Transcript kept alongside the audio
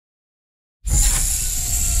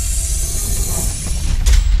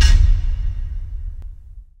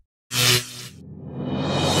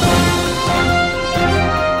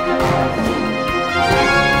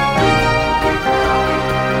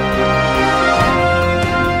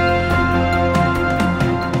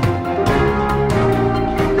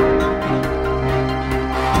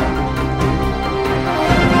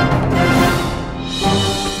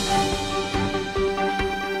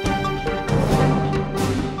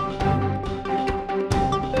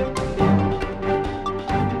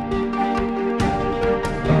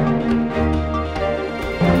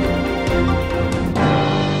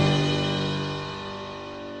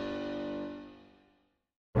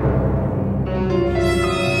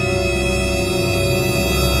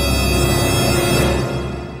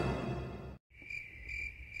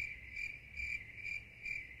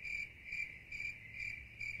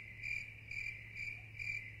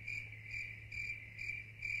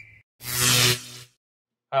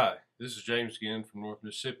Hi, this is James again from North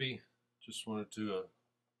Mississippi. Just wanted to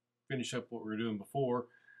finish up what we were doing before.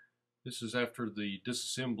 This is after the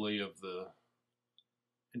disassembly of the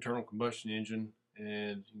internal combustion engine,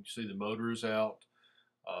 and you can see the motor is out.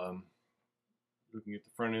 Um, Looking at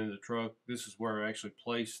the front end of the truck, this is where I actually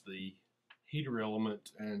placed the heater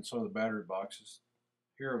element and some of the battery boxes.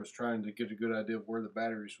 Here I was trying to get a good idea of where the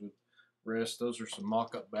batteries would rest. Those are some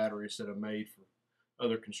mock-up batteries that I made for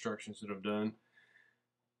other constructions that I've done.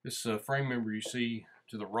 This frame member you see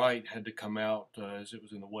to the right had to come out as it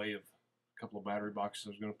was in the way of a couple of battery boxes I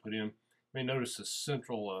was going to put in. You may notice the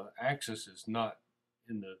central axis is not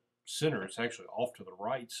in the center. It's actually off to the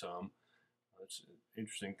right some. That's an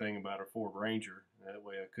interesting thing about a Ford Ranger. That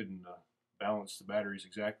way I couldn't balance the batteries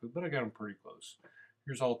exactly, but I got them pretty close.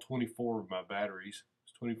 Here's all 24 of my batteries.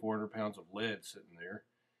 It's 2,400 pounds of lead sitting there.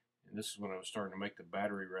 And this is when I was starting to make the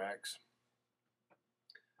battery racks.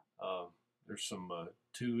 There's some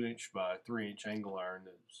 2-inch by 3-inch angle iron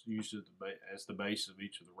that's used as the base of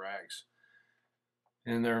each of the racks.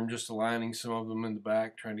 And there I'm just aligning some of them in the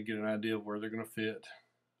back, trying to get an idea of where they're going to fit.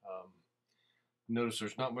 Notice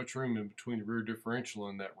there's not much room in between the rear differential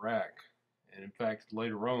and that rack. And in fact,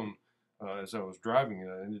 later on, as I was driving it,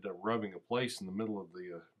 I ended up rubbing a place in the middle of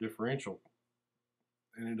the differential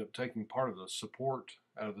and ended up taking part of the support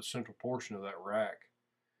out of the central portion of that rack.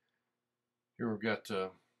 Here we've got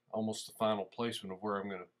almost the final placement of where I'm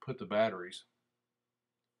going to put the batteries.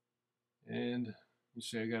 And you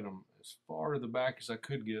see I got them as far to the back as I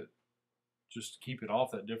could get, just to keep it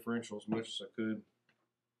off that differential as much as I could,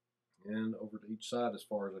 and over to each side as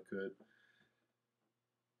far as I could.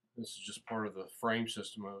 This is just part of the frame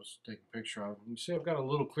system I was taking a picture of. You see I've got a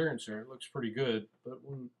little clearance there. It looks pretty good, but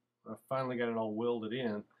when I finally got it all welded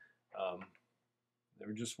in,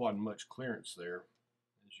 there just wasn't much clearance there.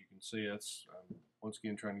 As you can see, that's once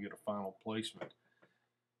again trying to get a final placement.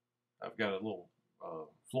 I've got a little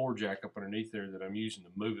floor jack up underneath there that I'm using to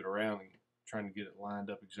move it around and trying to get it lined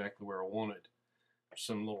up exactly where I want it.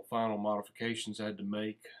 Some little final modifications I had to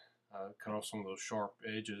make. Cut off some of those sharp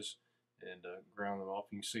edges and ground them off.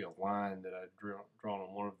 You can see a line that I drawn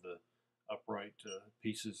on one of the upright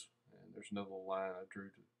pieces, and there's another little line I drew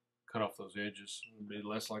to cut off those edges. It would be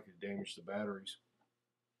less likely to damage the batteries.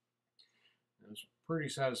 I was pretty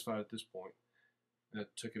satisfied at this point. I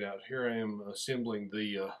took it out. Here I am assembling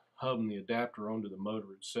the hub and the adapter onto the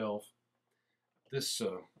motor itself. This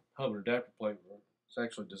hub and adapter plate is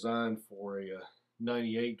actually designed for a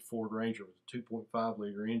 98 Ford Ranger with a 2.5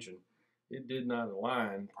 liter engine. It did not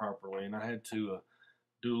align properly, and I had to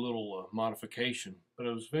do a little modification, but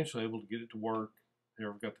I was eventually able to get it to work.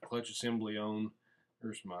 There I've got the clutch assembly on.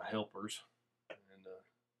 There's my helpers, and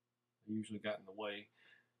they usually got in the way.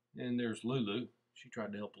 And there's Lulu. She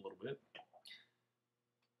tried to help a little bit.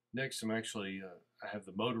 Next, I'm actually, I have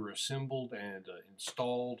the motor assembled and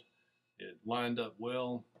installed. It lined up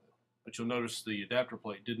well, but you'll notice the adapter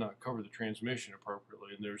plate did not cover the transmission appropriately,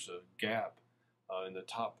 and there's a gap in the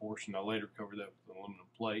top portion. I later covered that with an aluminum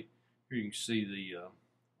plate. Here you can see the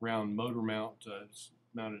round motor mount. It's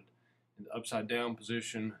mounted in the upside down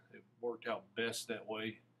position. It worked out best that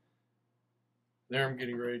way. There I'm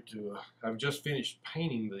getting ready to, I've just finished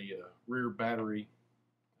painting the rear battery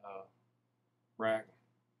rack,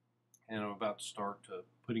 and I'm about to start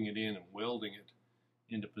putting it in and welding it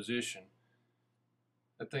into position.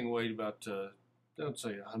 That thing weighed about, I'd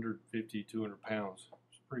say 150, 200 pounds.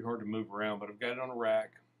 It's pretty hard to move around, but I've got it on a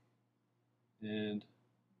rack and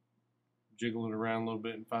jiggling it around a little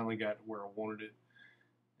bit and finally got it where I wanted it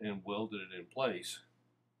and welded it in place.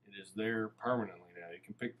 It is there permanently now. You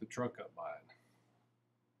can pick the truck up by it.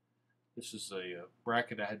 This is a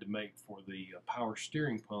bracket I had to make for the power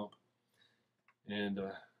steering pump, and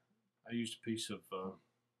I used a piece of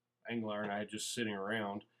angle iron I had just sitting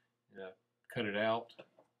around, and I cut it out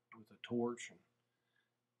with a torch and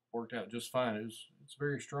worked out just fine. It's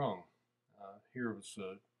very strong. Here I was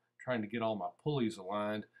trying to get all my pulleys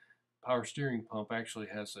aligned. Power steering pump actually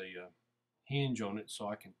has a hinge on it, so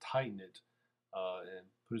I can tighten it and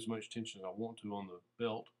put as much tension as I want to on the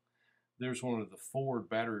belt. There's one of the Ford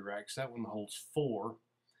battery racks. That one holds 4,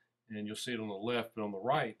 and you'll see it on the left, but on the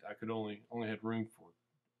right I could only had room for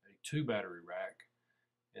a 2 battery rack,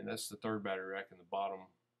 and that's the 3rd battery rack in the bottom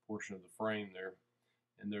portion of the frame there.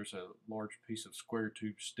 And there's a large piece of square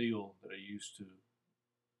tube steel that I used to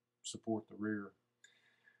support the rear.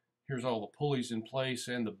 Here's all the pulleys in place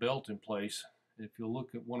and the belt in place. If you'll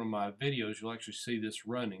look at one of my videos, you'll actually see this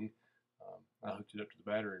running. I hooked it up to the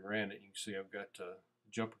battery and ran it. You can see I've got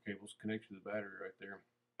jumper cables connected to the battery right there,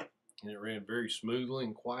 and it ran very smoothly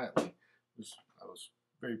and quietly. I was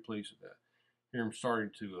very pleased with that. Here I'm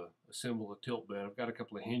starting to assemble a tilt bed. I've got a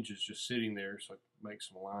couple of hinges just sitting there so I can make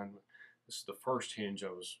some alignment. This is the first hinge I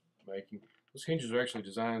was making. Those hinges are actually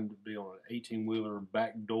designed to be on an 18-wheeler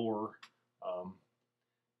back door,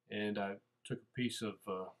 and I took a piece of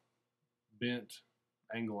bent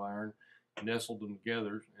angle iron, nestled them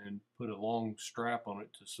together, and put a long strap on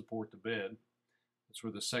it to support the bed. That's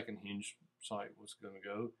where the second hinge site was going to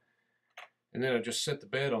go. And then I just set the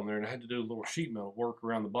bed on there, and I had to do a little sheet metal work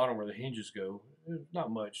around the bottom where the hinges go.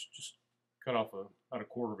 Not much, just cut off about a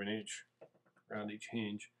quarter of an inch around each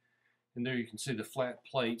hinge. And there you can see the flat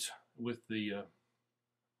plates with the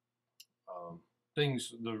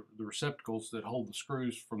things, the receptacles that hold the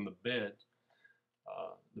screws from the bed.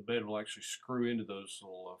 The bed will actually screw into those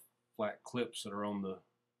little flat clips that are on the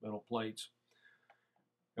metal plates.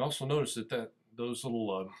 You also notice that those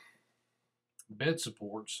little bed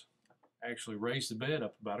supports actually raise the bed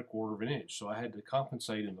up about a quarter of an inch. So I had to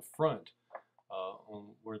compensate in the front. On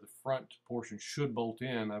where the front portion should bolt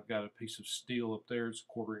in, I've got a piece of steel up there. It's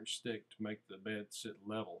a quarter-inch thick to make the bed sit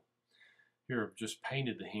level. Here I've just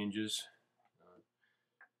painted the hinges,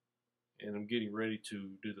 and I'm getting ready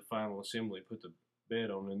to do the final assembly. Put the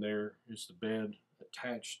bed on, and there is the bed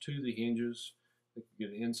attached to the hinges. You can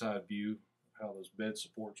get an inside view of how those bed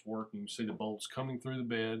supports work. You can see the bolts coming through the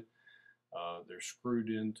bed. They're screwed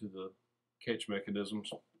into the catch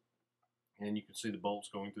mechanisms, and you can see the bolts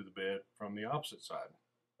going through the bed from the opposite side.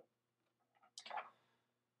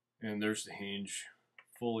 And there's the hinge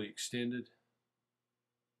fully extended.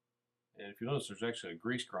 And if you notice, there's actually a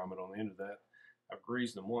grease grommet on the end of that. I've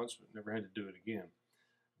greased them once, but never had to do it again.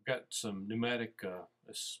 I've got some pneumatic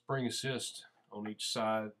spring assist on each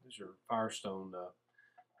side. These are Firestone,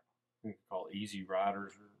 you can call it easy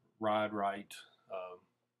riders or ride right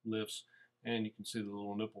lifts. And you can see the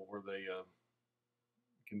little nipple where they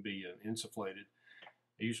can be insufflated.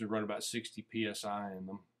 I usually run about 60 psi in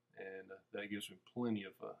them, and that gives me plenty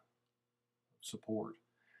of support.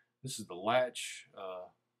 This is the latch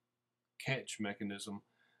catch mechanism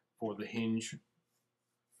for the hinge.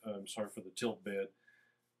 For the tilt bed.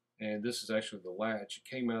 And this is actually the latch. It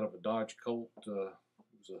came out of a Dodge Colt. It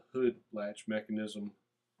was a hood latch mechanism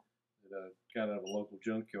that I got out of a local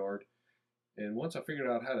junkyard. And once I figured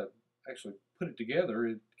out how to actually put it together,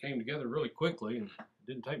 it came together really quickly, and it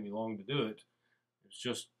didn't take me long to do it. It's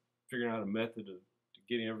just figuring out a method to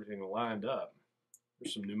getting everything lined up.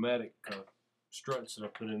 There's some pneumatic struts that I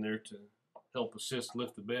put in there to help assist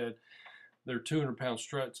lift the bed. They're 200-pound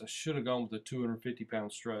struts. I should have gone with the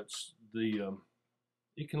 250-pound struts.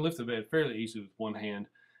 You can lift the bed fairly easily with one hand,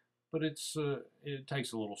 but it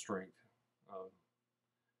takes a little strength.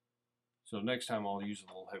 So next time I'll use a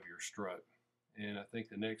little heavier strut. And I think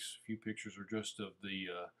the next few pictures are just of the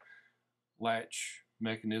latch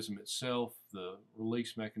mechanism itself, the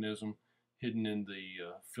release mechanism hidden in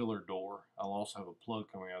the filler door. I'll also have a plug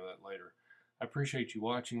coming out of that later. I appreciate you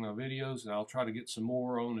watching my videos, and I'll try to get some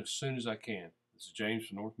more on as soon as I can. This is James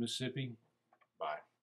from North Mississippi.